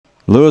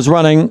Lures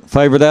running.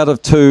 Favourite out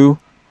of 2.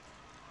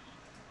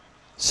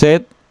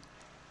 Set.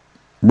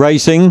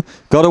 Racing,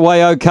 got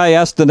away okay.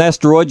 Aston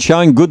Asteroid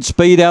showing good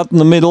speed out in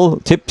the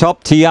middle. Tip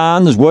Top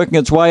Tian is working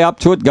its way up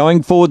to it.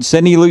 Going forward,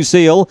 Senny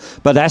Lucille.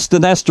 But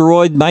Aston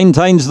Asteroid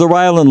maintains the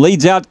rail and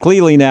leads out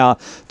clearly now.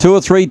 2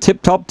 or 3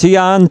 Tip Top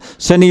Tian.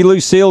 Senny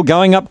Lucille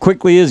going up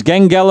quickly as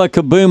Gangala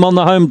Kaboom on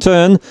the home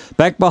turn.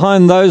 Back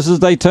behind those as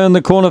they turn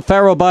the corner.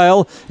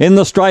 Farrowbale in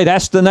the straight.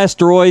 Aston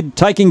Asteroid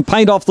taking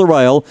paint off the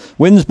rail.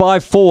 Wins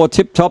by 4.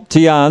 Tip Top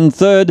Tian.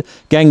 3rd,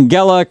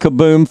 Gangala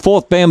Kaboom.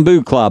 4th,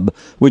 Bamboo Club,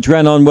 which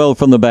ran on well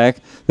from the back.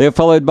 They're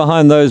followed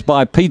behind those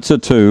by Pizza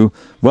 2.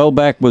 Well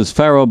back was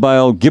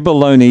Farrowbale.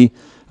 Gibbaloni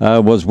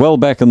was well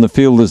back in the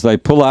field as they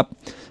pull up.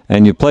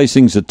 And your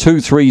placings are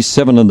 2, 3,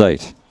 7 and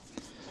 8.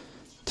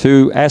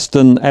 To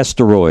Aston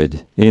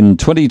Asteroid in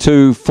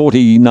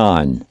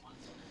 22.49.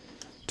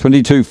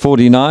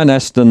 22.49,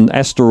 Aston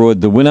Asteroid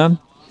the winner.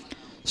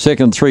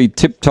 Second 3,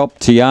 Tip Top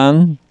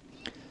Tian.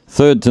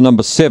 Third to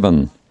number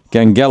 7,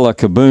 Gangala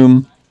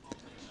Kaboom.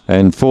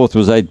 And 4th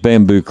was 8,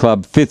 Bamboo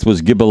Club. 5th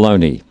was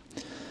Gibbaloni.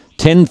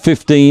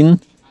 10.15,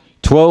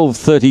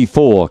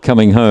 12.34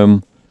 coming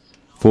home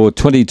for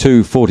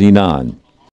 22.49.